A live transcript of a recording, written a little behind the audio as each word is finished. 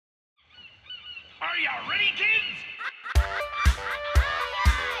you ready, kids?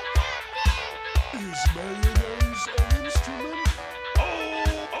 Is mayonnaise an instrument?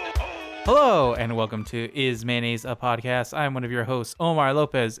 Hello, and welcome to Is Mayonnaise a Podcast? I'm one of your hosts, Omar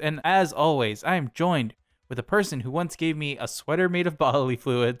Lopez, and as always, I am joined with a person who once gave me a sweater made of bodily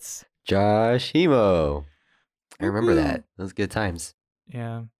fluids. Josh Hemo. I remember Woo-hoo. that. Those good times.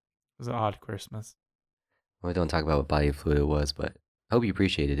 Yeah, it was an odd Christmas. Well, don't talk about what body fluid it was, but I hope you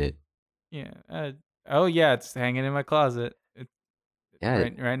appreciated it. Yeah. Oh, yeah, it's hanging in my closet Yeah,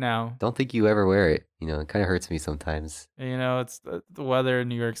 right now. don't think you ever wear it. You know, it kind of hurts me sometimes. You know, it's the weather in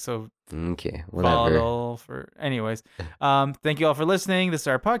New York's so Okay, whatever. volatile anyways. Thank you all for listening. This is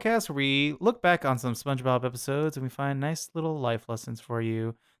our podcast where we look back on some SpongeBob episodes and we find nice little life lessons for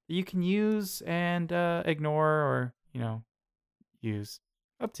you that you can use and ignore or, use.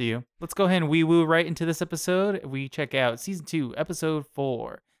 Up to you. Let's go ahead and wee woo right into this episode. We check out season 2, episode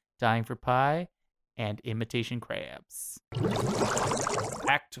 4, Dying for Pie and Imitation Crabs.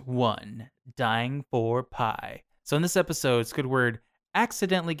 Act 1, Dying for Pie. So in this episode, Squidward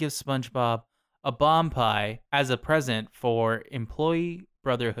accidentally gives SpongeBob a bomb pie as a present for Employee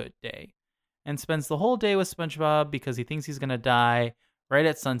Brotherhood Day and spends the whole day with SpongeBob because he thinks he's going to die right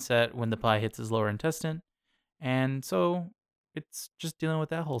at sunset when the pie hits his lower intestine. And so it's just dealing with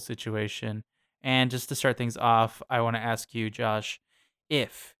that whole situation. And just to start things off, I want to ask you, Josh,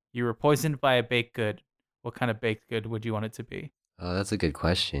 if you were poisoned by a baked good, what kind of baked good would you want it to be? Oh, that's a good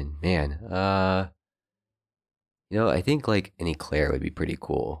question, man. I think like an eclair would be pretty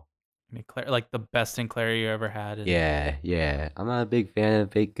cool. Like the best eclair you ever had. Yeah. I'm not a big fan of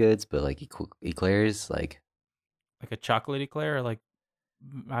baked goods, but like eclairs, like Like a chocolate eclair, or like,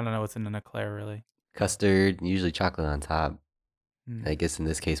 I don't know what's in an eclair really. custard, usually chocolate on top. I guess in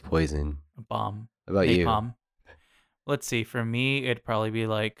this case, poison. A bomb. How about you? Napalm. Let's see. For me, it'd probably be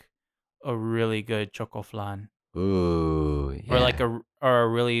like a really good choco flan, Ooh, yeah. or like a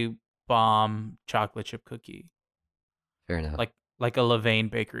really bomb chocolate chip cookie, Fair enough. like a Levain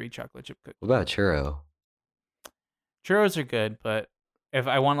Bakery chocolate chip cookie. What about churro? Churros are good, but if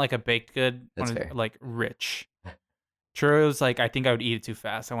I want like a baked good, That's fair. like rich. Churros, like I think I would eat it too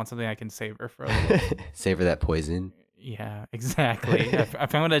fast. I want something I can savor for a little. Savor that poison. Yeah, exactly. if I'm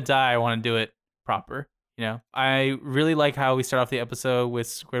gonna die, I want to do it proper. I really like how we start off the episode with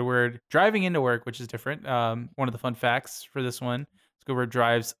Squidward driving into work, which is different. One of the fun facts for this one, Squidward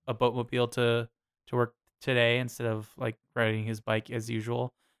drives a boatmobile to work today instead of like riding his bike as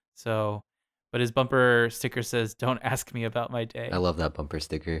usual. So, but his bumper sticker says, "Don't ask me about my day," I love that bumper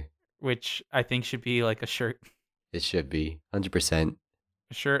sticker. which I think should be like a shirt. It should be 100%.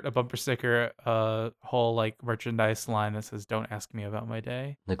 A shirt, a bumper sticker, a whole like merchandise line that says "Don't ask me about my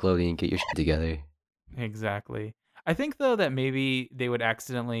day." Nickelodeon, get your shit together. Exactly. I think though that maybe it would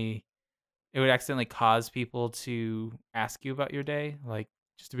accidentally cause people to ask you about your day, like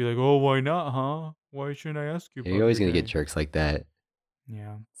just to be like, "Oh, why not, huh? Why shouldn't I ask you?" Yeah, about you're always your gonna get day?" jerks like that.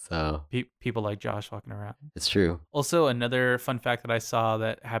 Yeah, So people like Josh walking around. it's true. Also, another fun fact that I saw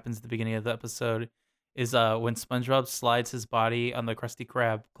that happens at the beginning of the episode is when SpongeBob slides his body on the Krusty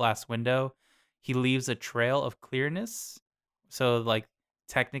Krab glass window, he leaves a trail of clearness. So, like,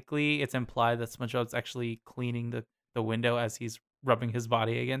 technically, it's implied that SpongeBob's actually cleaning the window as he's rubbing his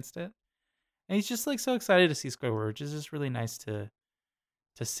body against it. And he's just, like, so excited to see Squidward, which is just really nice to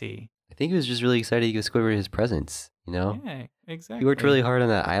see. I think he was just really excited to give Squidward his presents, you know? Yeah, exactly. He worked really hard on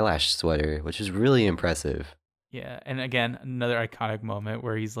that eyelash sweater, which is really impressive. Yeah, and again, another iconic moment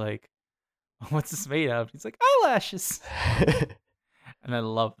where he's like, "What's this made of?" He's like, "Eyelashes." And I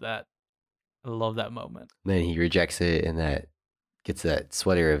love that. I love that moment. Then he rejects it and that gets that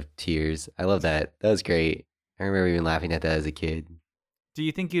sweater of tears. I love that. That was great. I remember even laughing at that as a kid. Do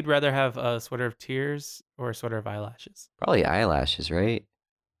you think you'd rather have a sweater of tears or a sweater of eyelashes? Probably eyelashes, right?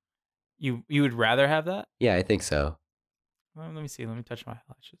 You would rather have that? Yeah, I think so. Well, let me see. Let me touch my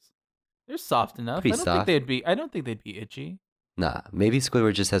eyelashes. They're soft enough. Pretty I don't soft. think they'd be itchy. Nah, maybe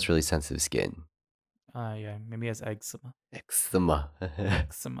Squidward just has really sensitive skin. Yeah, maybe he has eczema. Eczema.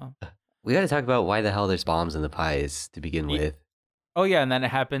 Eczema. We got to talk about why the hell there's bombs in the pies to begin Ye- with. Oh yeah, and then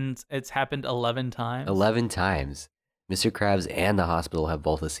it's happened 11 times. 11 times. Mr. Krabs and the hospital have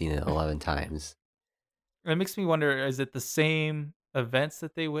both seen it 11 times. It makes me wonder, is it the same events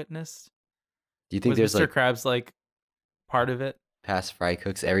that they witnessed? Do you think Was there's Mr. like Krabs like part of it? past fry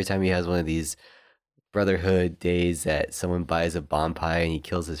cooks every time he has one of these Brotherhood days that someone buys a bomb pie and he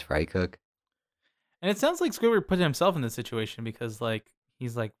kills his fry cook? And it sounds like Squidward put himself in this situation because like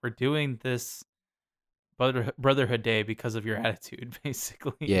he's like, "We're doing this Brotherhood Day because of your attitude,"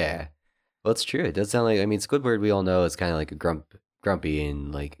 basically. Yeah. Well, it's true. It does sound like, I mean, Squidward, we all know, is kind of like a grumpy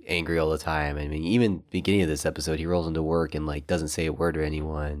and like angry all the time. I mean, even beginning of this episode, he rolls into work and like doesn't say a word to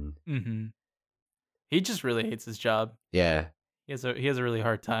anyone. Mm-hmm. He just really hates his job. Yeah. He has a really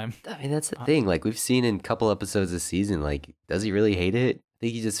hard time. I mean, that's the Uh, thing. Like we've seen in a couple episodes this season, like does he really hate it? I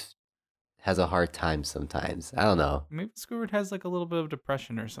think he just has a hard time sometimes. I don't know. Maybe Squidward has like a little bit of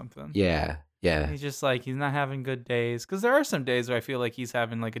depression or something. Yeah. Yeah. He's just like he's not having good days because there are some days where I feel like he's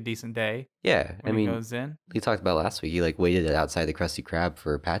having like a decent day Yeah. I when he mean, goes in. we talked about last week. He like waited outside the Krusty Krab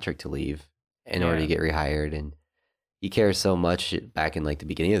for Patrick to leave in order to Yeah. get rehired, and he cares so much back in like the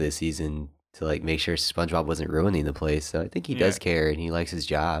beginning of the season to like make sure SpongeBob wasn't ruining the place. So I think he does care and he likes his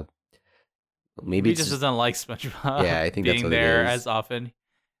job. Maybe He it's just just, doesn't like SpongeBob. Yeah, I think that's being what it there is. as often.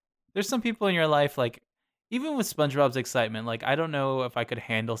 There's some people in your life like even with SpongeBob's excitement, like I don't know if I could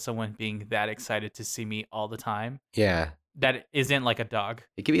handle someone being that excited to see me all the time. yeah, That isn't like a dog.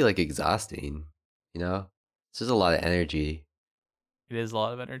 it can be like exhausting. You know, it's just a lot of energy. It is a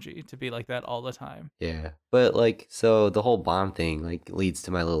lot of energy to be like that all the time. Yeah, but like so the whole bomb thing like leads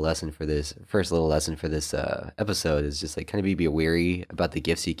to my little lesson for this first little lesson for this episode is just like kind of be wary about the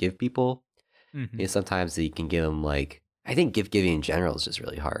gifts you give people. Mhm. You know, sometimes you can give them like I think gift giving in general is just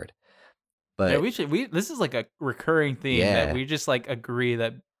really hard. But Yeah, this is like a recurring theme Yeah. that we just like agree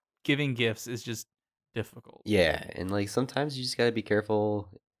that giving gifts is just difficult. yeah, and like sometimes you just gotta be careful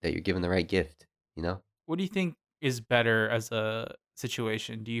that you're giving the right gift. You know? What do you think is better as a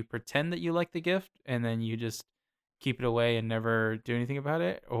situation? Do you pretend that you like the gift and then you just keep it away and never do anything about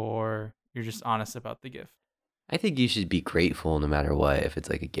it, or you're just honest about the gift? I think you should be grateful no matter what if it's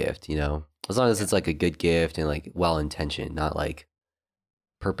like a gift, you know? As long as it's like a good gift and like well intentioned, not like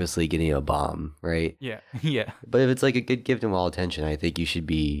purposely getting a bomb, right? Yeah, yeah, But if it's like a good gift and well intentioned, I think you should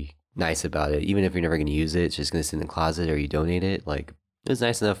be nice about it. Even if you're never gonna use it, it's just gonna sit in the closet or you donate it. Like it was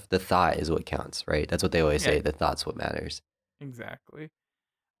nice enough. The thought is what counts, right? That's what they always say. Yeah. The thought's what matters. exactly.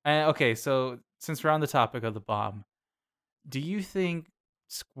 Okay, so since we're on the topic of the bomb, do you think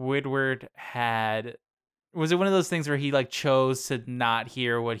Squidward was it one of those things where he like chose to not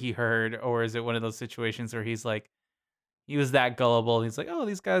hear what he heard, or is it one of those situations where he's like he was that gullible and he's like, oh,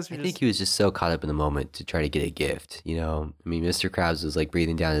 these guys are I just think he was just so caught up in the moment to try to get a gift. You know, I mean, Mr. Krabs was like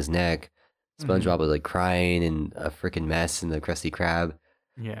breathing down his neck. SpongeBob was like crying and a freaking mess in the Krusty Krab.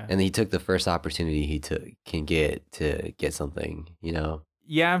 yeah. And he took the first opportunity can get to get something, you know?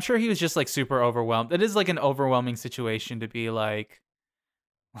 Yeah, I'm sure he was just like super overwhelmed. It is like an overwhelming situation to be like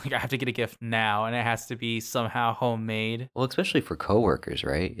I have to get a gift now and it has to be somehow homemade. Well, especially for coworkers,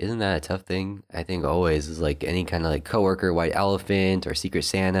 right? Isn't that a tough thing? I think always is like any kind of like coworker, white elephant or Secret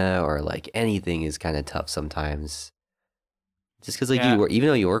Santa or like anything is kind of tough sometimes. Just because like Yeah. even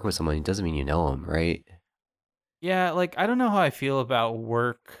though you work with someone, it doesn't mean you know them, right? Yeah, like I don't know how I feel about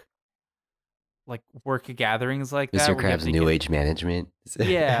work gatherings like that. Mr. where you have Krabs' to new get- age management.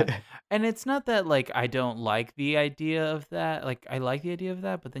 Yeah. And it's not that like I don't like the idea of that. Like I like the idea of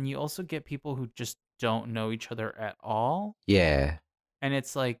that, but then you also get people who just don't know each other at all. Yeah. And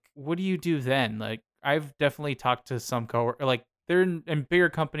it's like, what do you do then? Like I've definitely talked to some like they're in bigger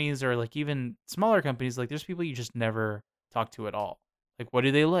companies or like even smaller companies, like there's people you just never talk to at all. Like what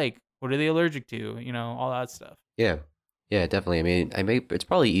do they like? What are they allergic to? You know, all that stuff. Yeah. Yeah, definitely. I mean, it's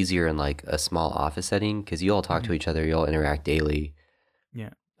probably easier in like a small office setting because you all talk to each other, you all interact daily. Yeah.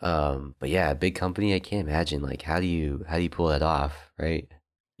 But yeah, a big company, I can't imagine. Like, how do you pull that off, right?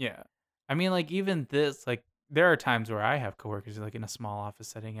 Yeah. I mean, like even this, like there are times where I have coworkers like in a small office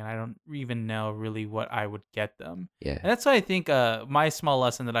setting and I don't even know really what I would get them. Yeah. And that's why I think my small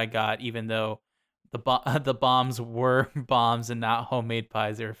lesson that I got, even though the bombs were bombs and not homemade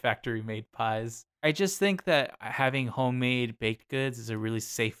pies, they were factory made pies. I just think that having homemade baked goods is a really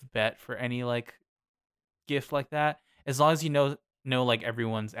safe bet for any like gift like that, as long as you know like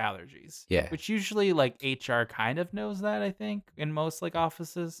everyone's allergies. Yeah. Which usually like HR kind of knows that, I think, in most like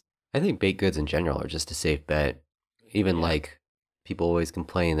offices. I think baked goods in general are just a safe bet. Even Yeah. like people always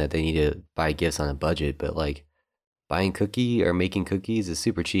complain that they need to buy gifts on a budget, but like buying cookie or making cookies is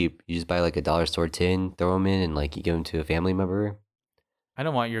super cheap. You just buy like a dollar store tin, throw them in, and like you give them to a family member. I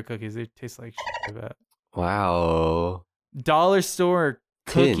don't want your cookies. They taste like shit, I bet. Wow. Dollar store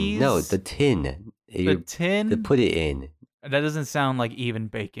Tin. cookies. No, the tin. the tin. To put it in. That doesn't sound like even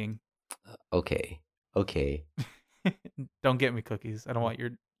baking. Okay. Okay. Don't get me cookies. I don't want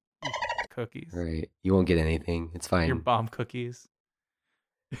your cookies. All right. You won't get anything. It's fine. Your bomb cookies.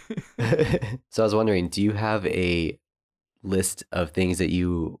 So I was wondering, do you have a list of things that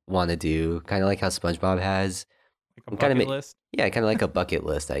you want to do? Kind of like how SpongeBob has. Like a I'm kinda bucket ma- list. Yeah, kind of like a bucket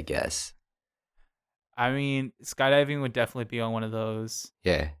list, I guess. I mean, skydiving would definitely be on one of those.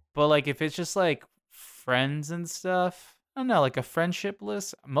 Yeah. But like if it's just like friends and stuff, I don't know, like a friendship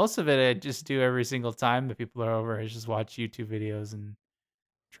list. Most of it I just do every single time that people are over. I just watch YouTube videos and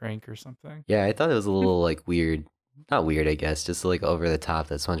drink or something. Yeah, I thought it was a little like weird. Not weird, I guess, just like over the top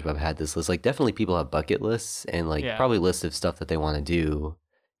that SpongeBob had this list. Like, definitely people have bucket lists and like Yeah. probably lists of stuff that they want to do,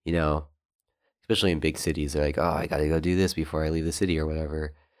 you know, especially in big cities. They're like, oh, I gotta go do this before I leave the city or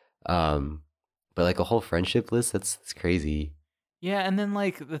whatever. Um, but like a whole friendship list, that's crazy. Yeah, and then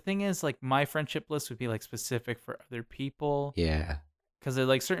like the thing is like my friendship list would be like specific for other people Yeah. because they're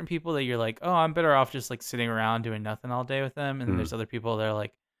like certain people that you're like, oh, I'm better off just like sitting around doing nothing all day with them, and then Mm. there's other people that are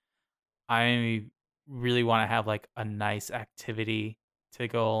like, I really want to have like a nice activity to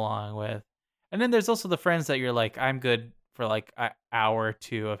go along with, and then there's also the friends that you're like, I'm good for like an hour or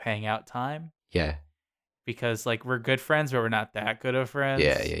two of hangout time Yeah. because like we're good friends, but we're not that good of friends.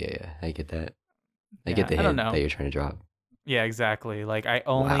 Yeah. I get that. I Yeah, get the I don't hint know. that you're trying to drop. Yeah, exactly. Like I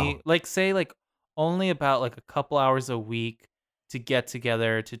only Wow. like say like only about like a couple hours a week to get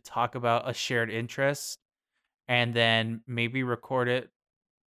together to talk about a shared interest and then maybe record it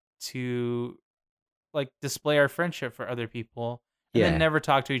to like display our friendship for other people and then Yeah. never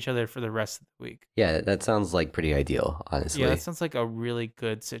talk to each other for the rest of the week. Yeah, that sounds like pretty ideal, Yeah, honestly. that sounds like a really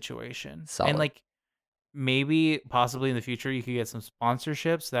good situation. Solid. And like maybe possibly in the future you could get some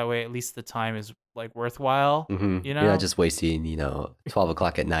sponsorships. That way at least the time is like worthwhile. Mm-hmm. You You're know? not just wasting, 12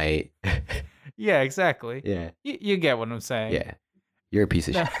 o'clock at night. Yeah, exactly. Yeah. You get what I'm saying. Yeah. You're a piece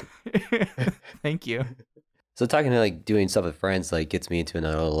of No. shit. Thank you. So talking to like doing stuff with friends like gets me into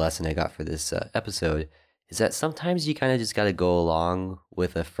another little lesson I got for this episode is that sometimes you kind of just got to go along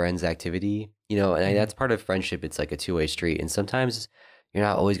with a friend's activity, and Mhm. that's part of friendship. It's like a two-way street. And sometimes you're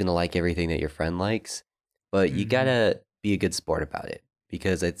not always going to like everything that your friend likes, but you got Mhm. to be a good sport about it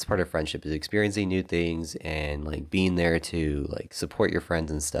because it's part of friendship is experiencing new things and like being there to like support your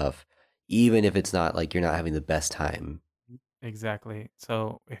friends and stuff, even if it's not like you're not having the best time. Exactly.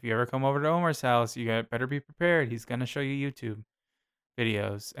 So if you ever come over to Omar's house, better be prepared. He's gonna show you YouTube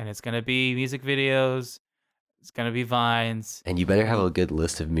videos, and it's gonna be music videos. It's gonna be vines. And you better have He- a good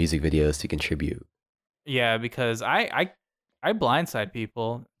list of music videos to contribute. Yeah, because I blindside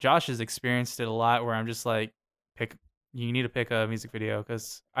people. Josh has experienced it a lot, where I'm just like, pick. You need to pick a music video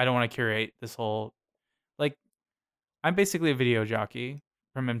because I don't want to curate this whole like. I'm basically a video jockey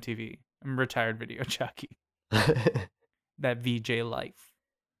from MTV. I'm a retired video jockey. That VJ life.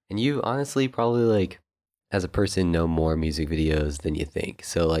 And you honestly probably like as a person know more music videos than you think.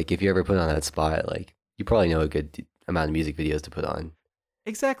 So like if you ever put on that spot, like you probably know a good amount of music videos to put on.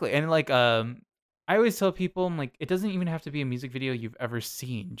 Exactly. And like I always tell people I'm like it doesn't even have to be a music video you've ever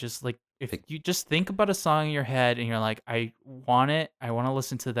seen. Just like if Like- you just think about a song in your head and you're like I want it, I want to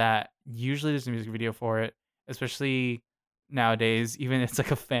listen to that. Usually there's a music video for it, especially nowadays even it's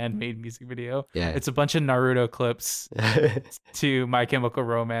like a fan-made music video. Yeah. It's a bunch of Naruto clips to My Chemical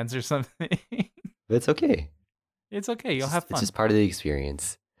Romance or something. But it's okay. It's okay. You'll have fun. It's just part of the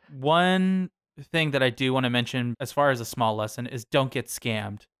experience. One thing that I do want to mention as far as a small lesson is don't get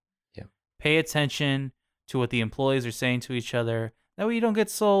scammed. Yeah. Pay attention to what the employees are saying to each other. That way you don't get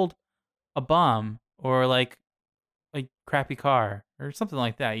sold a bomb or like a crappy car or something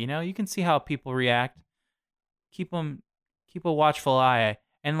like that. You can see how people react. Keep a watchful eye.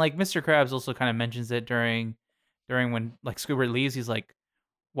 And like Mr. Krabs also kind of mentions it during when like Squidward leaves, he's like,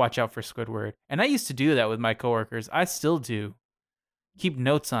 watch out for Squidward. And I used to do that with my coworkers. I still do. Keep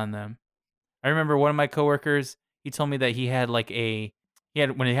notes on them. I remember one of my coworkers, he told me that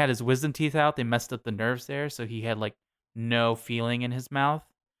when he had his wisdom teeth out, they messed up the nerves there, so he had like no feeling in his mouth.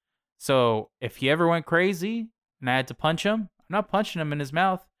 So if he ever went crazy and I had to punch him, I'm not punching him in his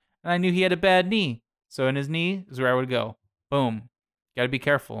mouth. And I knew he had a bad knee. So in his knee is where I would go. Boom. Gotta be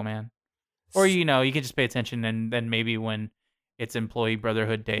careful, man. Or you can just pay attention and then maybe when it's Employee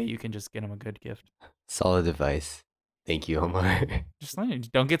Brotherhood Day, you can just get him a good gift. Solid advice. Thank you, Omar. Just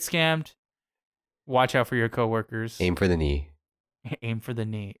don't get scammed. Watch out for your coworkers. Aim for the knee. Aim for the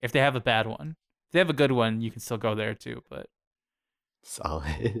knee. If they have a bad one. If they have a good one, you can still go there too, but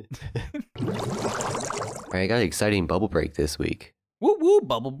Solid. All right, I got an exciting bubble break this week. woo woo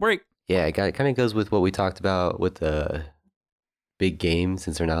bubble break. Yeah, it kind of goes with what we talked about with the big game,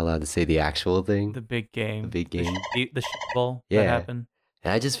 since we're not allowed to say the actual thing. The big game. The big game. The shit bowl Yeah. that happened.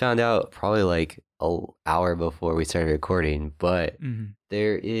 And I just found out probably like an hour before we started recording, but Mhm.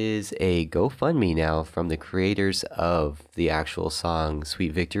 there is a GoFundMe now from the creators of the actual song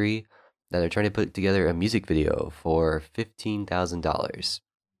Sweet Victory that are trying to put together a music video for $15,000.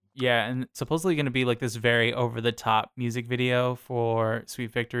 Yeah, and it's supposedly going to be like this very over the top music video for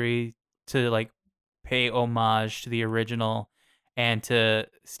Sweet Victory to like pay homage to the original and to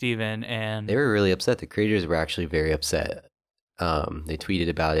Steven. And They were really upset. The creators were actually very upset. They tweeted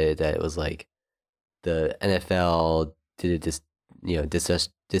about it that it was like the NFL did it just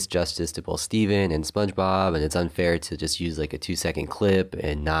disjustice to both Steven and SpongeBob, and it's unfair to just use like a 2-second clip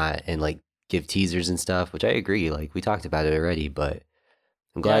and not and like give teasers and stuff. Which I agree. Like we talked about it already, but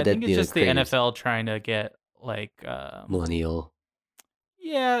I'm glad I think that it's just the creators- NFL trying to get like millennial.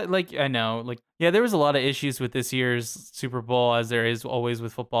 yeah, like I know, like yeah, there was a lot of issues with this year's Super Bowl, as there is always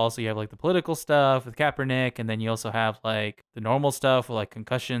with football. So you have like the political stuff with Kaepernick, and then you also have like the normal stuff with like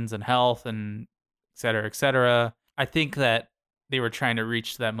concussions and health and et cetera, et cetera. I think that they were trying to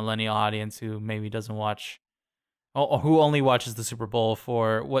reach that millennial audience who maybe doesn't watch, or who only watches the Super Bowl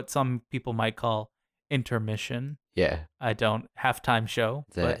for what some people might call intermission. Yeah, I don't halftime show.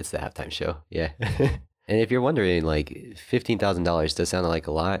 it's the halftime show. Yeah. And if you're wondering, like $15,000 does sound like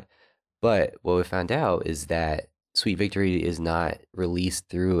a lot, but what we found out is that Sweet Victory is not released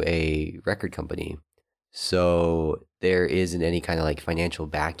through a record company. So there isn't any kind of like financial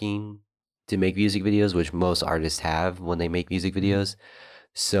backing to make music videos, which most artists have when they make music videos.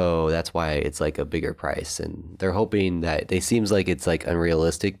 So that's why it's like a bigger price. And they're hoping that it seems like it's like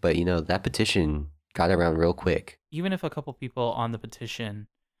unrealistic, but that petition got around real quick. Even if a couple people on the petition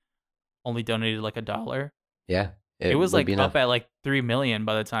only donated like $1, Yeah. it was would like be up enough. at like 3 million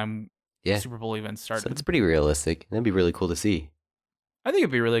by the time Yeah. the Super Bowl even started. So it's pretty realistic. That'd be really cool to see. I think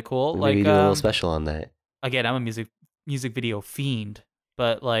it'd be really cool. Maybe Like do a little special on that. again, I'm a music video fiend,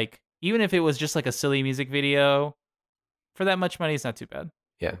 but like even if it was just like a silly music video, for that much money, it's not too bad.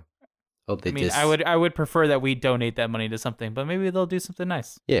 Yeah. Hope they I mean, just. I would prefer that we donate that money to something, but maybe they'll do something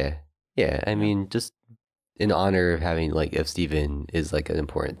nice. Yeah. Yeah. I mean, just in honor of having like if Steven is like an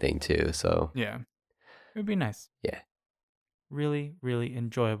important thing too. So Yeah, it would be nice. Yeah. Really, really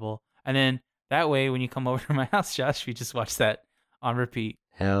enjoyable. And then that way, when you come over to my house, Josh, we just watch that on repeat.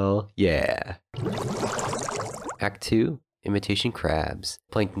 hell yeah. Act 2, Imitation Crabs.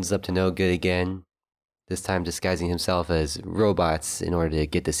 Plankton's up to no good again, this time disguising himself as robots in order to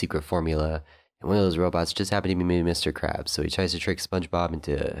get the secret formula. And one of those robots just happened to be Mr. Krabs. So he tries to trick SpongeBob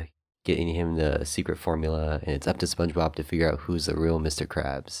into getting him the secret formula, and it's up to SpongeBob to figure out who's the real Mr.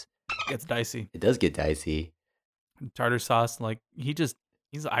 Krabs. Gets dicey. It does get dicey. Tartar sauce, like he's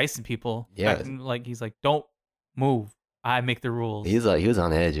icing people. Yeah. Acting like he's like, don't move. I make the rules. He was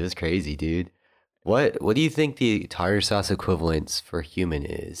on edge. It was crazy, dude. What do you think the tartar sauce equivalent for human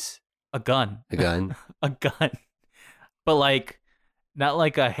is? A gun. A gun? A gun. But like, not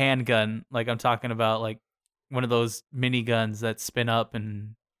like a handgun. Like I'm talking about like one of those mini guns that spin up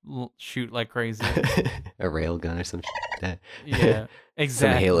and shoot like crazy. A rail gun or some shit like that. Yeah,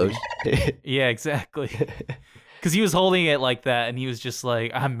 exactly. Some Halo. Yeah, exactly. Because he was holding it like that, and he was just like,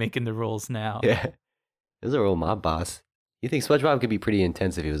 "I'm making the rules now." Yeah. It was a real mob boss. You think SpongeBob could be pretty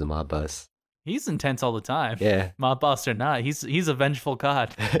intense if he was a mob boss? He's intense all the time. Yeah. Mob boss or not, he's a vengeful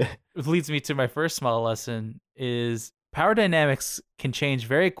god. Which leads me to my first small lesson: is power dynamics can change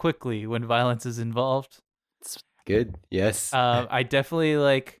very quickly when violence is involved. Good. Yes. I definitely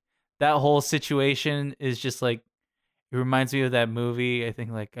like that whole situation. Is just like, it reminds me of that movie. I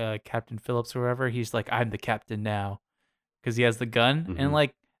think like Captain Phillips or whatever. He's like, I'm the captain now, because he has the gun, and Mhm.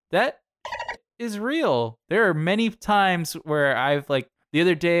 like that is real. There are many times where I've like, the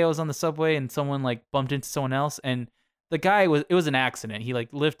other day I was on the subway and someone like bumped into someone else, and it was an accident. He like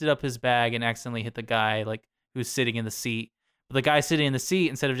lifted up his bag and accidentally hit the guy like who's sitting in the seat. But the guy sitting in the seat,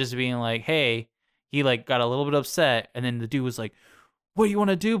 instead of just being like, hey, he like got a little bit upset, and then the dude was like, what do you want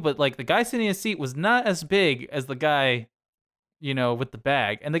to do? But like the guy sitting in the seat was not as big as the guy, with the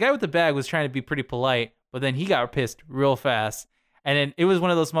bag. And the guy with the bag was trying to be pretty polite, but then he got pissed real fast. And then it was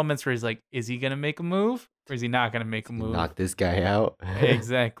one of those moments where he's like, is he going to make a move or is he not going to make a move? Knock this guy out.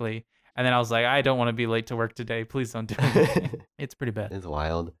 Exactly. And then I was like, I don't want to be late to work today. Please don't do it. It's pretty bad. It's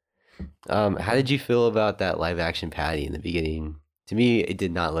wild. How did you feel about that live action Patty in the beginning? To me, it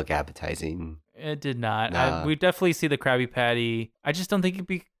did not look appetizing. It did not. Nah. We definitely see the Krabby Patty. I just don't think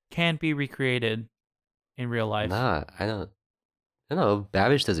can be recreated in real life. Nah, I don't know.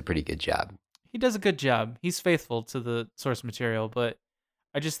 Babish does a pretty good job. He does a good job. He's faithful to the source material, but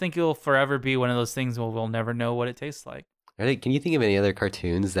I just think it'll forever be one of those things where we'll never know what it tastes like. Can you think of any other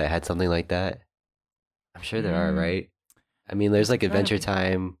cartoons that had something like that? I'm sure there are, Mm. right? I mean, there's like Gotta Adventure be.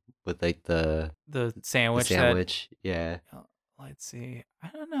 Time with like the Sandwich. sandwich. Yeah. Let's see. I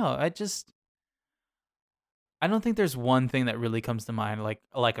don't know. I don't think there's one thing that really comes to mind like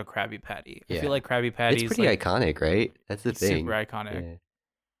a Krabby Patty. I Yeah. feel like Krabby Patty It's is pretty like iconic, right? That's the thing. super iconic. Yeah.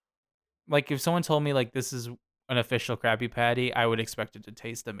 Like if someone told me like this is an official Krabby Patty, I would expect it to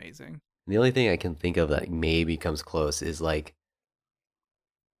taste amazing. The only thing I can think of that maybe comes close is like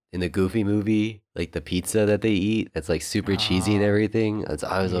in the Goofy movie, like the pizza that they eat, that's like super cheesy and Oh, everything. I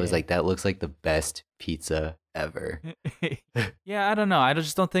was always yeah. like, that looks like the best pizza ever. Yeah, I don't know. I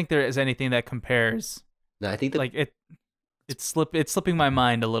just don't think there is anything that compares. No, I think the Like it's slipping my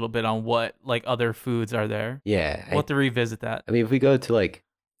mind a little bit on what like other foods are there. yeah, We'll have to revisit that. I mean, if we go to like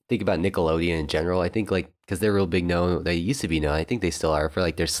think about Nickelodeon in general, I think like because they're real big known, they used to be known. I think they still are for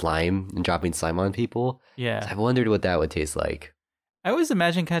like their slime and dropping slime on people. So Yeah. I've wondered what that would taste like. I always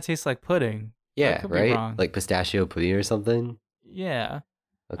imagine kind of tastes like pudding. But I Yeah, could be right? wrong. Like pistachio pudding or something. Yeah.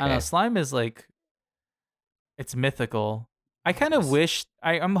 I don't know. Okay. Slime is like it's mythical. I kind of wish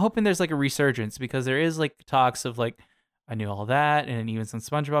I'm hoping there's like a resurgence because there is like talks of like I knew all that and even some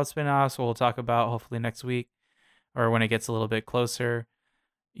SpongeBob spin-offs we'll talk about hopefully next week or when it gets a little bit closer.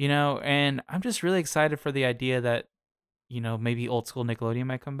 And I'm just really excited for the idea that maybe old school Nickelodeon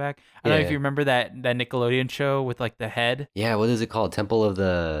might come back. I don't know if Yeah. you remember that Nickelodeon show with like the head. Yeah, what is it called? Temple of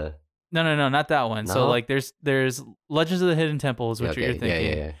the No, not that one. So No? like there's Legends of the Hidden Temple is what okay. you're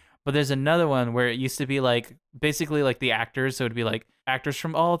thinking. Yeah. But there's another one where it used to be like basically like the actors, so it'd be like actors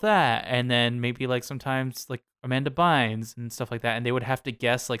from all that, and then maybe like sometimes like Amanda Bynes and stuff like that, and they would have to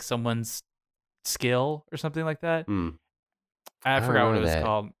guess like someone's skill or something like that. Hmm. I don't forgot what it remember was that.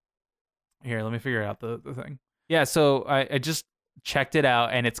 called. Here, let me figure out the thing. Yeah, so I just checked it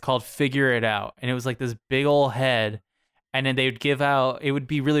out, and it's called Figure It Out, and it was like this big old head, and then they would give out. It would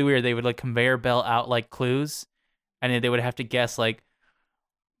be really weird. They would like conveyor belt out like clues, and then they would have to guess like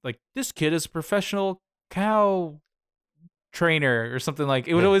this kid is a professional cow trainer or something like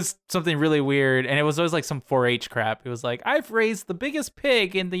it was always something really weird, and it was always like some 4-H crap. It was like I've raised the biggest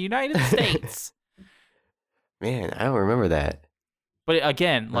pig in the United States. Man, I don't remember that. But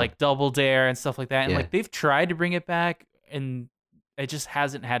again, Huh. like Double Dare and stuff like that, and Yeah. like they've tried to bring it back, and it just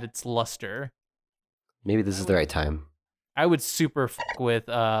hasn't had its luster. Maybe this is the right time. I would super fuck with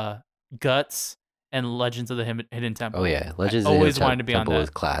Guts and Legends of the Hidden Temple. Oh yeah, Legends of the always Hidden wanted to be on Temple that. was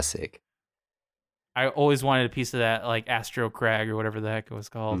classic. I always wanted a piece of that, like Astro Crag or whatever the heck it was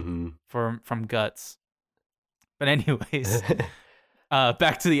called hmm from Guts. But anyways,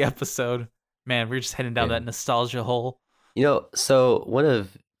 back to the episode. Man, we're just heading down Yeah. that nostalgia hole. So one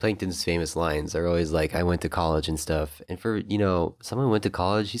of Plankton's famous lines are always like, "I went to college and stuff." And for someone who went to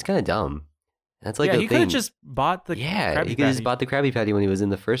college, he's kind of dumb. That's like yeah, a he could thing. have just bought the Yeah, Krabby he could have just Patty. bought the Krabby Patty when he was in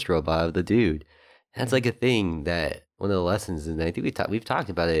the first robot of the dude. That's like a thing that one of the lessons, and I think we've talked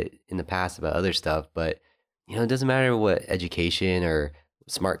about it in the past about other stuff, but it doesn't matter what education or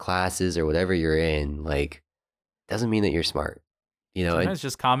smart classes or whatever you're in, like, doesn't mean that you're smart. And Sometimes it's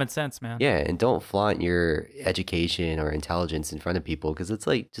just common sense, man. yeah, and don't flaunt your education or intelligence in front of people because it's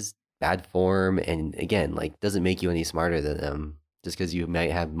like just bad form, and again, like doesn't make you any smarter than them just because you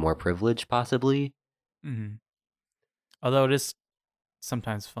might have more privilege, possibly. hmm Although it is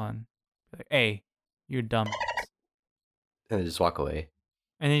sometimes fun. Like, hey, you're dumb. And just walk away.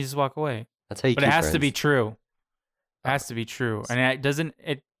 And then you just walk away. That's how you But it keep has to be friends. true. It has to be true. And it doesn't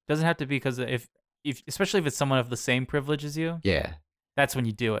have to be because if especially if it's someone of the same privilege as you, Yeah. that's when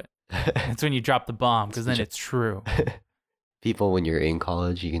you do it. That's when you drop the bomb because then it's true. People, when you're in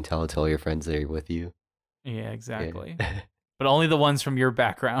college, you can tell all your friends that are with you. Yeah, Yeah. exactly. But only the ones from your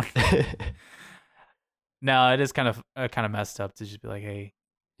background. No, it is kind of messed up to just be like, hey.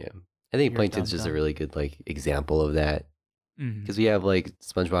 Yeah. I think You're Plankton's dumb, just a dumb. really good like example of that Mhm, because we have like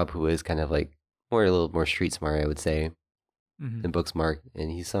SpongeBob who is kind of like a little more street smart, I would say, mhm. than book smart, and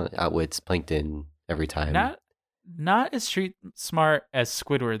he outwits Plankton every time. Not as street smart as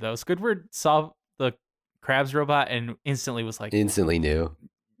Squidward though. Squidward saw the Krabs robot and instantly was like, Instantly knew.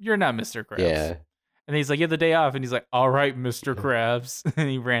 "You're not Mr. Krabs." Yeah. And he's like, "You have the day off," and he's like, "All right, Mr. Krabs," and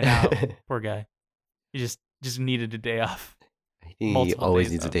he ran out. Poor guy. He just needed a day off. I think he Multiple always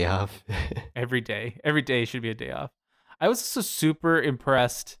days needs a off. day off. Every day. Every day should be a day off. I was also super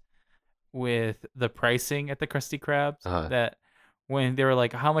impressed with the pricing at the Krusty Krabs. Uh-huh. That when they were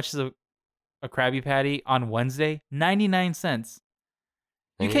like, "How much is a Krabby Patty on Wednesday?" 99 cents.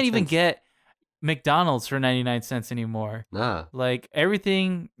 You can't even get McDonald's for 99 cents anymore. Nah. Like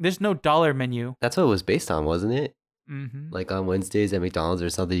everything, there's no dollar menu. That's what it was based on, wasn't it? Mm-hmm. Like on Wednesdays at McDonald's or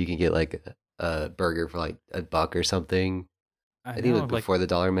something, you can get like a burger for like $1 or something. I think it was like before the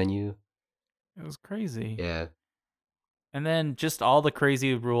dollar menu. it was crazy. Yeah. And then just all the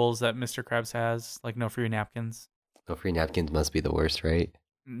crazy rules that Mr. Krabs has, like no free napkins. No free napkins must be the worst, right?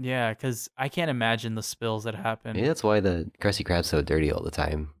 Yeah, because I can't imagine the spills that happen. Maybe that's why the Krusty Krab's so dirty all the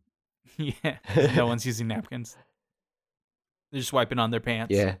time. Yeah, no one's using napkins. They're just wiping on their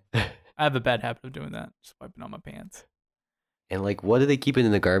pants. Yeah. I have a bad habit of doing that, just wiping on my pants. And like, what do they keep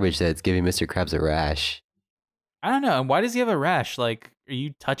in the garbage that's giving Mr. Krabs a rash? I don't know. And why does he have a rash? Like, are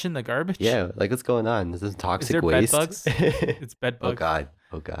you touching the garbage? Yeah, like what's going on? Is this toxic there bed waste? bugs? It's bed Oh bugs. god.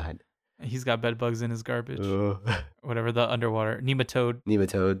 Oh god. He's got bed bugs in his garbage. Oh. Whatever the underwater nematode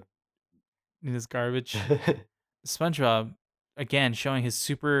Nematode. in his garbage. SpongeBob, again, showing his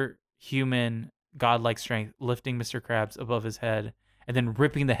superhuman godlike strength, lifting Mr. Krabs above his head and then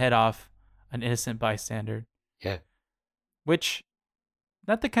ripping the head off an innocent bystander. Yeah. Which,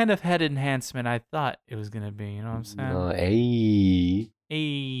 not the kind of head enhancement I thought it was going to be. You know what I'm saying? No, hey.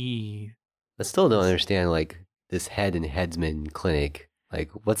 Hey. I still don't understand like this head and headsman clinic. Like,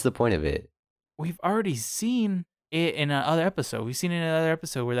 what's the point of it? We've already seen it in another episode. We've seen it in another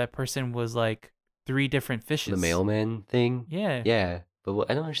episode where that person was like 3 different fishes. The mailman thing? Yeah. Yeah. But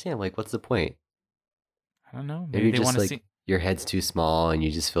I don't understand. Like, what's the point? I don't know. Maybe Maybe they just want to like see. your head's too small and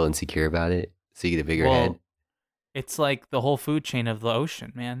you just feel insecure about it. So you get a bigger Well, head. It's like the whole food chain of the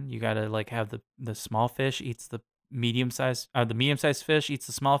ocean, man. You gotta like have the small fish eats the medium sized fish eats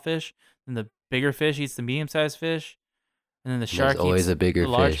the small fish, and the bigger fish eats the medium sized fish, and then the And shark there's always eats a bigger the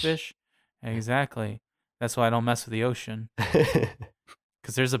large fish. fish. Exactly. That's why I don't mess with the ocean,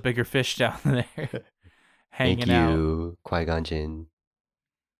 because there's a bigger fish down there hanging Thank out. you, Qui-Gon Jinn.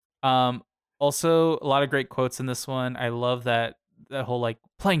 Also a lot of great quotes in this one. I love that whole like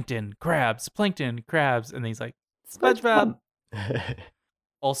plankton, crabs, and he's like SpongeBob.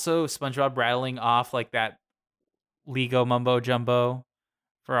 Also, SpongeBob rattling off like that Lego mumbo jumbo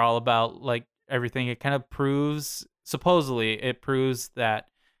for all about like everything. It kind of proves, supposedly, it proves that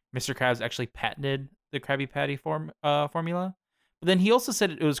Mr. Krabs actually patented the Krabby Patty formula. But then he also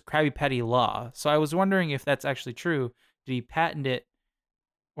said it was Krabby Patty law. So I was wondering if that's actually true. Did he patent it,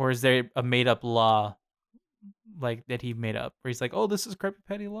 or is there a made up law like that he made up where he's like, oh, this is Krabby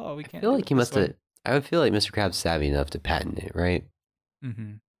Patty law. We I can't. feel do like it he this must way." have. I would feel like Mr. Krabs savvy enough to patent it, right?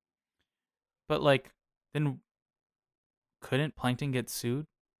 Mm-hmm. But like, then couldn't Plankton get sued?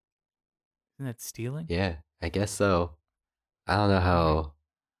 Isn't that stealing? Yeah, I guess so. I don't know how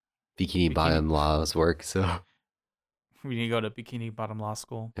Bikini Bottom laws work, so We need to go to Bikini Bottom Law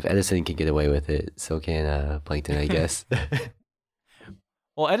School. if Edison can get away with it, so can Plankton, I guess.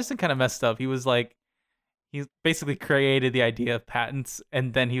 Well, Edison kind of messed up. He was like, he basically created the idea of patents,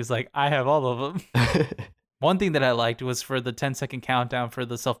 and then he was like, I have all of them. One thing that I liked was for the 10-second countdown for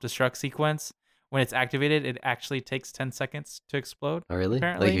the self-destruct sequence. When it's activated, it actually takes 10 seconds to explode. Oh, really?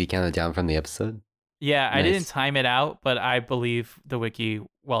 Apparently. Like if you counted down from the episode? Yeah, I didn't Nice. time it out, but I believe the wiki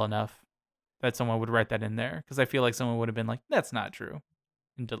well enough that someone would write that in there, because I feel like someone would have been like, that's not true,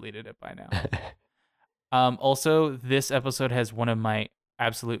 and deleted it by now. Also, this episode has one of my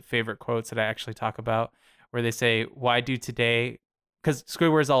absolute favorite quotes that I actually talk about, where they say, why do today? Because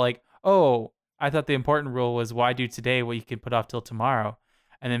Squidward's all like, oh, I thought the important rule was why do today what you can put off till tomorrow.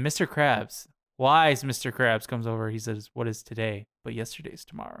 And then Mr. Krabs, wise Mr. Krabs comes over. He says, what is today? But yesterday's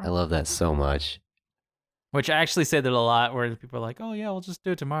tomorrow. I love that so much. Which I actually say that a lot, where people are like, oh, yeah, we'll just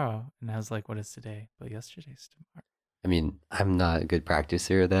do it tomorrow. And I was like, what is today? But yesterday's tomorrow. I mean, I'm not a good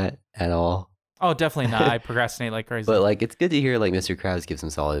practicer of that at all. Oh, definitely not. I procrastinate like crazy. But like, it's good to hear like Mr. Krabs give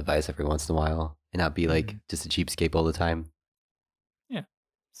some solid advice every once in a while and not be like just a cheapskate all the time.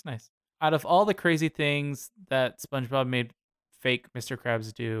 It's nice. Out of all the crazy things that SpongeBob made fake Mr.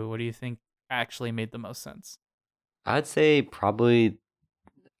 Krabs do, what do you think actually made the most sense? I'd say probably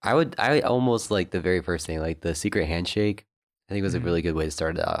I almost like the very first thing, like the secret handshake. I think was a Mhm. really good way to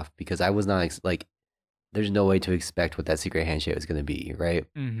start it off because I was not like, there's no way to expect what that secret handshake was going to be, right?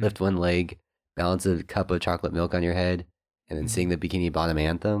 Mhm. Lift one leg, balance a cup of chocolate milk on your head, and then Mhm. sing the Bikini Bottom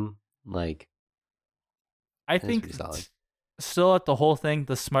anthem. Like, I that's think pretty solid. still at the whole thing,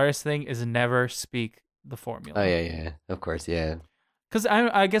 the smartest thing is never speak the formula. Oh yeah, of course, yeah. Because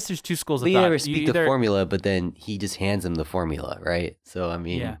I guess there's 2 schools But of you thought. never You speak the either- formula, but then he just hands him the formula, right? So I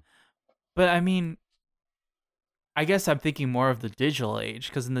mean, Yeah. But I mean, I guess I'm thinking more of the digital age,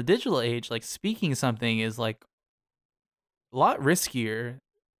 because in the digital age, like speaking something is like a lot riskier,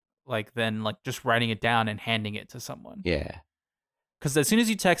 like than like just writing it down and handing it to someone. yeah. Because as soon as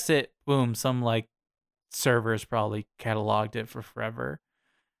you text it, boom, some like servers probably cataloged it for forever.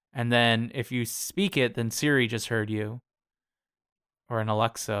 And then if you speak it, then Siri just heard you, or an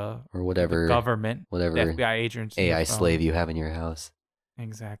Alexa, Or the whatever, government, the whatever FBI agents, in your AI phone. slave you have in your house.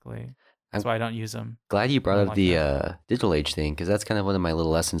 Exactly. That's why I don't use them. Glad you brought Don't up like the that. digital age thing because that's kind of one of my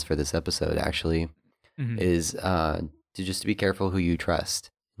little lessons for this episode. Actually, Mhm. is to just be careful who you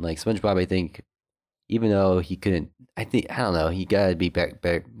trust. Like SpongeBob, I think, even though he couldn't, I don't know, he gotta be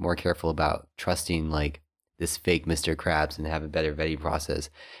more careful about trusting like this fake Mr. Krabs and have a better vetting process.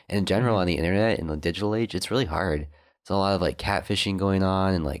 And in general, Mhm. on the internet in the digital age, it's really hard. There's a lot of like catfishing going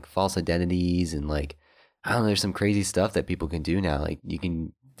on and like false identities and like I don't know, there's some crazy stuff that people can do now. Like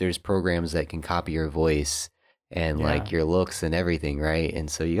there's programs that can copy your voice and Yeah. like your looks and everything, right? And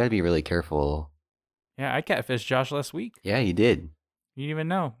so you got to be really careful. Yeah, I catfished Josh last week. Yeah, you did. You didn't even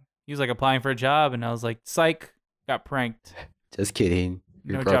know. He was like applying for a job, and I was like, psych, got pranked. Just kidding.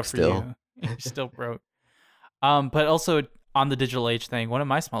 You're No broke job for still. you. You're still broke. But also on the digital age thing, one of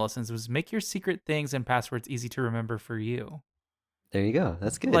my small lessons was make your secret things and passwords easy to remember for you. There you go.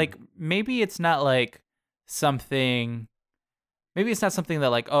 That's good. Like maybe it's not like something. Maybe it's not something that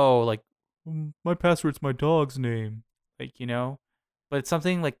like, oh, like my password's my dog's name, like, you know, but it's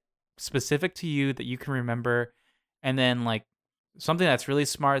something like specific to you that you can remember, and then like something that's really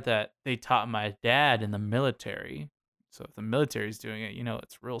smart that they taught my dad in the military. So if the military's doing it, you know,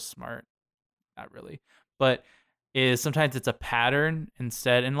 it's real smart. Not really, but is sometimes it's a pattern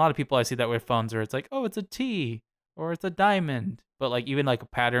instead. And a lot of people I see that with phones where it's like, oh, it's a T or it's a diamond, but like even like a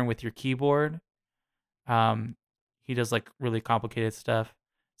pattern with your keyboard. He does like really complicated stuff.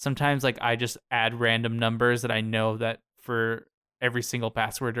 Sometimes like I just add random numbers that I know that for every single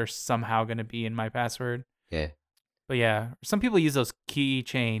password are somehow going to be in my password. yeah. But yeah, some people use those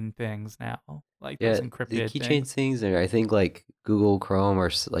keychain things now, like Yeah, those the encrypted keychain things. things, and I think like Google Chrome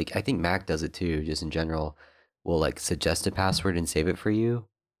or like I think Mac does it too, just in general, will like suggest a password and save it for you.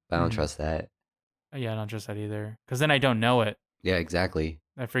 But I don't Mhm. trust that. Yeah, I don't trust that either, because then I don't know it. Yeah, exactly.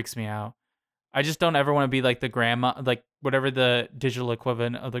 That freaks me out. I just don't ever want to be like the grandma, like whatever the digital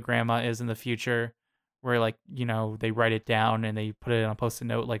equivalent of the grandma is in the future, where like, you know, they write it down and they put it on a post-it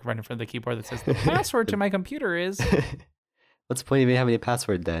note, like right in front of the keyboard that says the password to my computer is. What's the point of even having a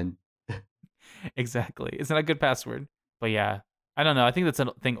password then? Exactly. It's not a good password. But yeah, I don't know. I think that's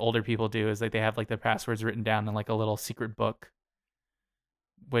a thing older people do is like they have like their passwords written down in like a little secret book,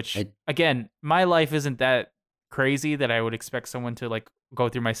 which I again, my life isn't that crazy that I would expect someone to like go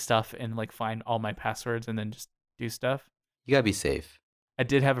through my stuff and like find all my passwords and then just do stuff. You gotta be safe. I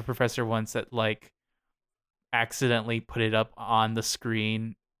did have a professor once that like accidentally put it up on the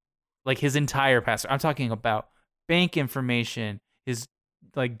screen, like his entire password. I'm talking about bank information, his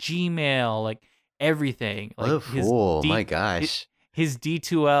like Gmail, like everything, What like a fool! My gosh. his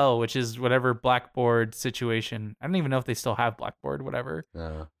D2L, which is whatever Blackboard situation. I don't even know if they still have Blackboard, whatever.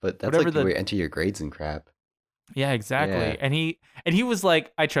 No, but that's Whatever like the- where you enter your grades and crap. Yeah, exactly. Yeah. And he was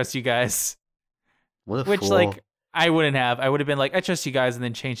like, I trust you guys, What a which fool! like I wouldn't have. I would have been like, I trust you guys, and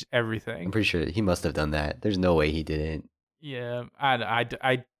then changed I'm everything. pretty sure he must have done that. There's no way he didn't. Yeah,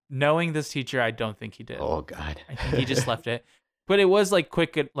 I knowing this teacher, I don't think he did. Oh God. I think he just left it. But it was like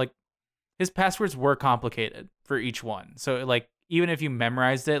quick, like his passwords were complicated for each one. So like even if you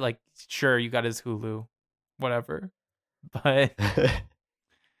memorized it, like sure you got his Hulu, whatever. But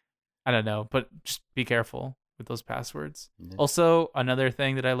I don't know. But just be careful with those passwords. Yeah. Also, another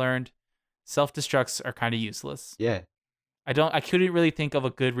thing that I learned, self-destructs are kind of useless. Yeah. I couldn't really think of a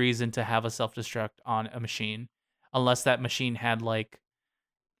good reason to have a self-destruct on a machine unless that machine had like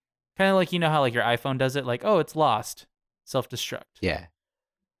kind of like, you know how like your iPhone does it, like, oh, it's lost, self-destruct. Yeah.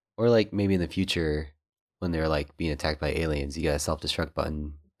 Or like maybe in the future when they're like being attacked by aliens, you got a self-destruct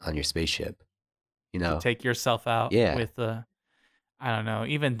button on your spaceship. You know. Take yourself out Yeah. with the, I don't know.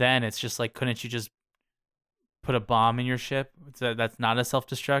 Even then, it's just like, couldn't you just put a bomb in your ship? That's not a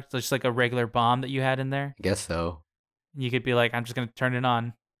self-destruct. It's just like a regular bomb that you had in there. I guess so. You could be like, I'm just gonna turn it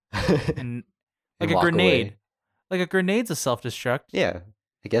on, and And like a walk grenade. away. Like a grenade's a self-destruct. Yeah.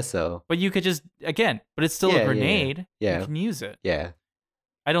 I guess so. But you could just again, but it's still Yeah, a yeah, yeah. grenade. Yeah. You can use it. Yeah.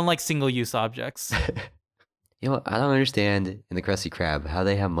 I don't like single-use objects. You know, I don't understand in the Krusty Krab how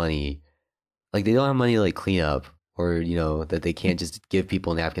they have money. Like they don't have money to like clean up, or you know that they can't just give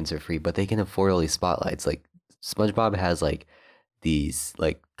people napkins for free, but they can afford all these spotlights. Like SpongeBob has like these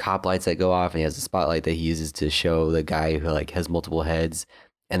like cop lights that go off, and he has a spotlight that he uses to show the guy who like has multiple heads.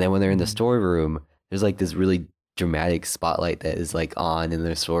 And then when they're in the Mhm. storeroom, there's like this really dramatic spotlight that is like on in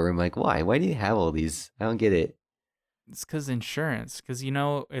the storeroom. Like why? Why do you have all these? I don't get it. It's because insurance. Because you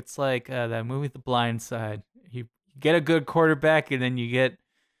know, it's like that movie, The Blind Side. You get a good quarterback, and then you get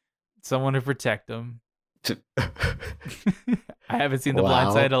someone to protect them. I haven't seen The Blind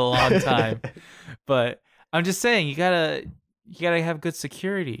Wow. Side in a long time, but I'm just saying you gotta have good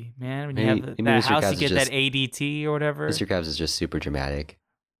security, man. When you Maybe- have maybe that Mr. house, Krabs you is get just- that ADT or whatever. Mr. Krabs is just super dramatic.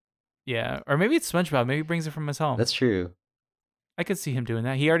 Yeah, or maybe it's SpongeBob. Maybe he brings it from his home. That's true. I could see him doing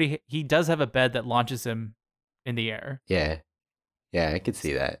that. He does have a bed that launches him in the air, Yeah. Yeah, I could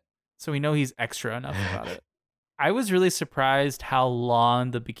see that. so we know he's extra enough about it. I was really surprised how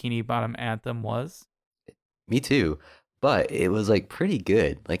long the Bikini Bottom anthem was. Me too. But it was like pretty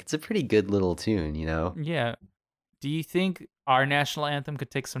good. Like it's a pretty good little tune, you know? Yeah. Do you think our national anthem could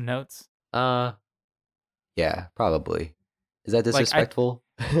take some notes? Yeah, probably. Is that Like, disrespectful?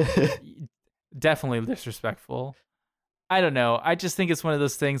 definitely disrespectful. I don't know. I just think it's one of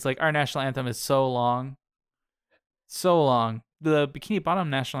those things. Like, our national anthem is so long, so long. The Bikini Bottom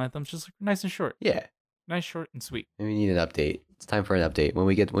national anthem is just like, nice and short, Yeah. nice, short, and sweet. We need an update. It's time for an update. When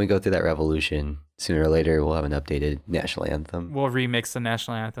we go through that revolution, sooner or later we'll have an updated national anthem. We'll remix the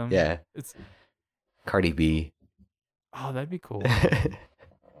national anthem. Yeah. It's Cardi B. oh, that'd be cool.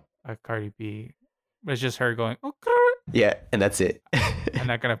 Cardi B. It's just her going. Oh, Yeah, and that's it. I'm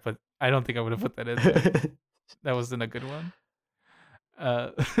not gonna put. I don't think I would have put that in there. That wasn't a good one.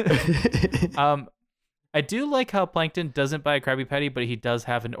 I do like how Plankton doesn't buy a Krabby Patty, but he does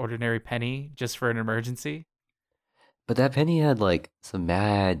have an ordinary penny just for an emergency. But that penny had like some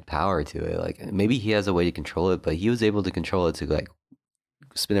mad power to it. Like maybe he has a way to control it, but he was able to control it to like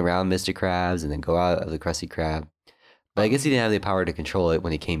spin around Mr. Krabs and then go out of the Krusty Krab. But I guess he didn't have the power to control it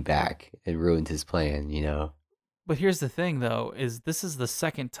when he came back. It ruined his plan, you know? But here's the thing, though, is this is the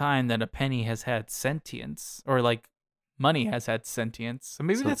second time that a penny has had sentience, or like money has had sentience. So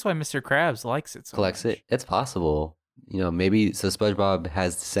maybe So- that's why Mr. Krabs likes it so Collects much. it. It's possible. You know, maybe so SpongeBob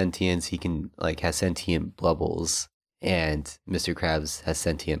has sentience, he can like has sentient blubbles, and Mr. Krabs has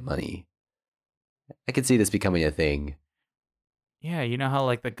sentient money. I could see this becoming a thing. Yeah, you know how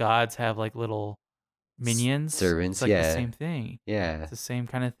like the gods have like little minions? servants, It's like yeah. the same thing. Yeah. It's the same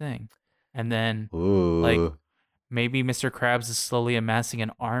kind of thing. And then Ooh. maybe Mr. Krabs is slowly amassing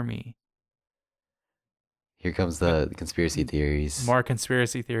an army. Here comes the conspiracy theories. More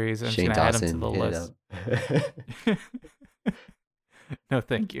conspiracy theories. I'm just Shane gonna add them Dawson to the hit it list. No,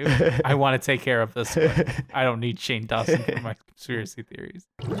 thank you. I want to take care of this one. I don't need Shane Dawson for my conspiracy theories.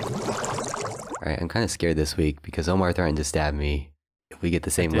 All right, I'm kind of scared this week because Omar threatened to stab me if we get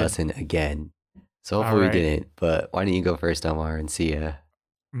the same did. lesson again. So hopefully Alright. we didn't. But why don't you go first, Omar, and see ya?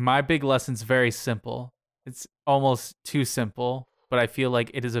 My big lesson's very simple. It's almost too simple, but I feel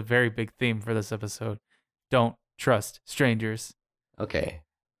like it is a very big theme for this episode. Don't trust strangers. Okay,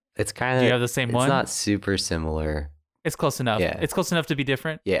 it's kind of. Do you have the same it's one? not super similar. It's close enough. Yeah. It's close enough to be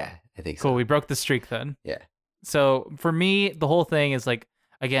different. Yeah, I think so. Cool. We broke the streak then. Yeah. So for me, the whole thing is like,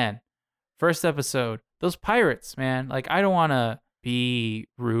 again, first episode, those pirates, man. Like, I don't want to be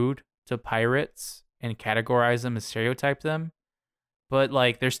rude to pirates and categorize them and stereotype them, but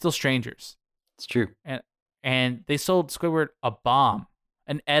like, they're still strangers. It's true. And they sold Squidward a bomb,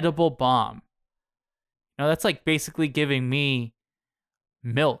 an edible bomb. You know, that's like basically giving me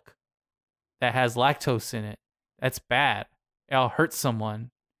milk that has lactose in it. That's bad. It'll hurt someone.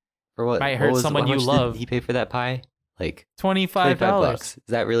 For what? Might what hurt was- someone how you much love. Did he pay for that pie? Like $25. $25. Is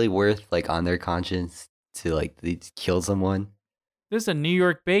that really worth like on their conscience to like they kill someone? There's a New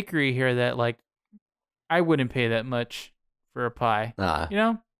York bakery here that like I wouldn't pay that much for a pie. Nah. You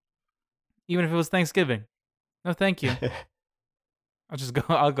know? Even if it was Thanksgiving. No, thank you.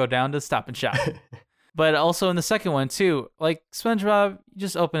 I'll go down to Stop and Shop. But also in the second one too, like SpongeBob, you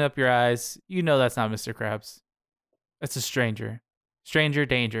just open up your eyes. You know that's not Mr. Krabs. It's a stranger. Stranger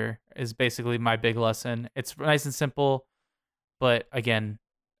danger is basically my big lesson. It's nice and simple, but again,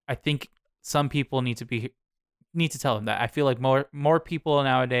 I think some people need to tell them that. I feel like more people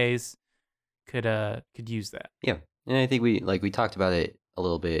nowadays could use that. Yeah, and I think we talked about it a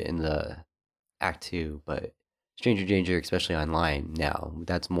little bit in the Act 2, but stranger danger, especially online now,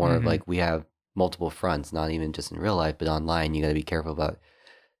 that's more of Mhm. like we have multiple fronts, not even just in real life, but online. You got to be careful about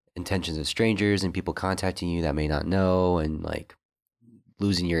intentions of strangers and people contacting you that may not know, and like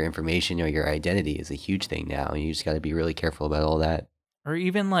losing your information or your identity is a huge thing now. And you just got to be really careful about all that. Or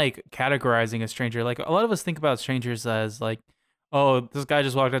even like categorizing a stranger. Like a lot of us think about strangers as like, oh, this guy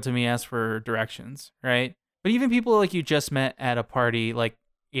just walked up to me, asked for directions, right? But even people like you just met at a party, like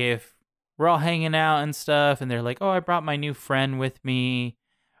if we're all hanging out and stuff and they're like, oh, I brought my new friend with me,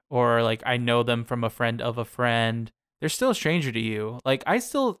 or like I know them from a friend of a friend, they're still a stranger to you. Like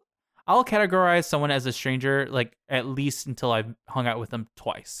I'll categorize someone as a stranger like at least until I've hung out with them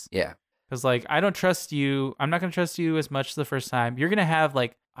twice. Yeah. Because, like, I don't trust you. I'm not going to trust you as much the first time. You're going to have,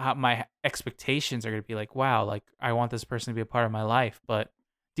 like, my expectations are going to be like, wow, like, I want this person to be a part of my life. But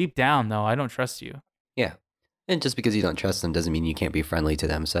deep down, though, I don't trust you. Yeah. And just because you don't trust them doesn't mean you can't be friendly to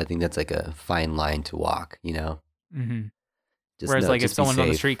them. So I think that's like a fine line to walk, you know? Mm-hmm. Just Whereas, know- like, if just be someone on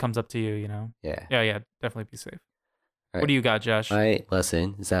the safe. street comes up to you, you know? Yeah. Yeah, definitely be safe. All What right. do you got, Josh? My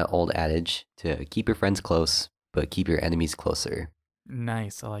lesson is that old adage to keep your friends close, but keep your enemies closer.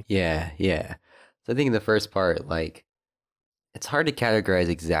 Nice. I like Yeah, yeah. So I think in the first part, like, it's hard to categorize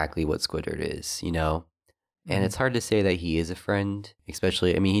exactly what Squidward is, you know? And Mhm. it's hard to say that he is a friend,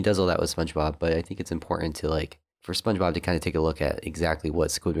 especially, I mean, he does all that with SpongeBob, but I think it's important to, like, for SpongeBob to kind of take a look at exactly what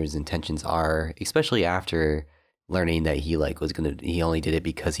Squidward's intentions are, especially after learning that he like he only did it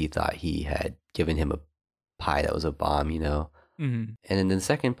because he thought he had given him a pie that was a bomb, you know. Mm-hmm. And in the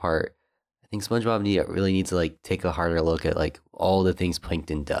second part, I think SpongeBob really needs to like take a harder look at like all the things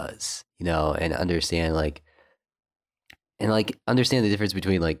Plankton does, you know, and understand understand the difference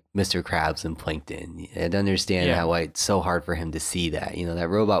between like Mr. Krabs and Plankton, and understand how it's so hard for him to see that. You know, that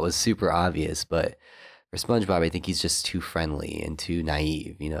robot was super obvious, but for SpongeBob, I think he's just too friendly and too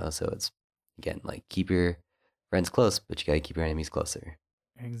naive, you know. So it's again like keep your friends close, but you gotta keep your enemies closer.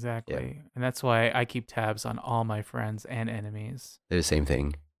 Exactly. And that's why I keep tabs on all my friends and enemies. They're the same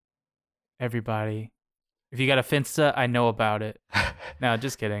thing. Everybody. If you got a Finsta, I know about it. No,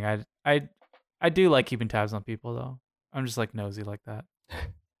 just kidding. I do like keeping tabs on people though. I'm just like nosy like that.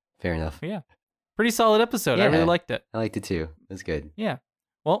 Fair enough. But yeah. Pretty solid episode. I really liked it. I liked it too. It was good. Yeah.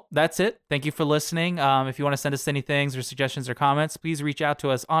 Well, that's it. Thank you for listening. If you want to send us any things or suggestions or comments, please reach out to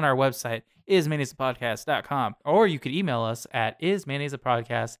us on our website, ismayonnaisepodcast.com. Or you could email us at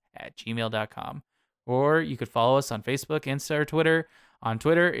ismayonnaisepodcast@gmail.com. Or you could follow us on Facebook, Insta, or Twitter. On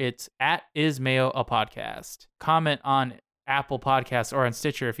Twitter, it's at ismayoapodcast. Comment on Apple Podcasts or on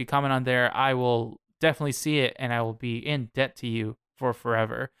Stitcher. If you comment on there, I will definitely see it, and I will be in debt to you for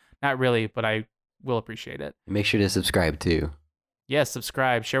forever. Not really, but I will appreciate it. Make sure to subscribe too. Yes,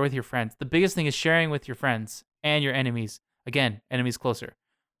 subscribe, share with your friends. The biggest thing is sharing with your friends and your enemies. Again, enemies closer.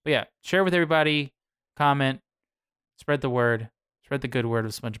 But yeah, share with everybody, comment, spread the word, spread the good word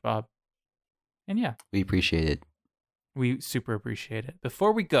of SpongeBob. And yeah. We appreciate it. We super appreciate it.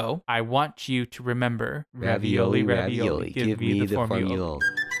 Before we go, I want you to remember ravioli, ravioli. Give me the formula.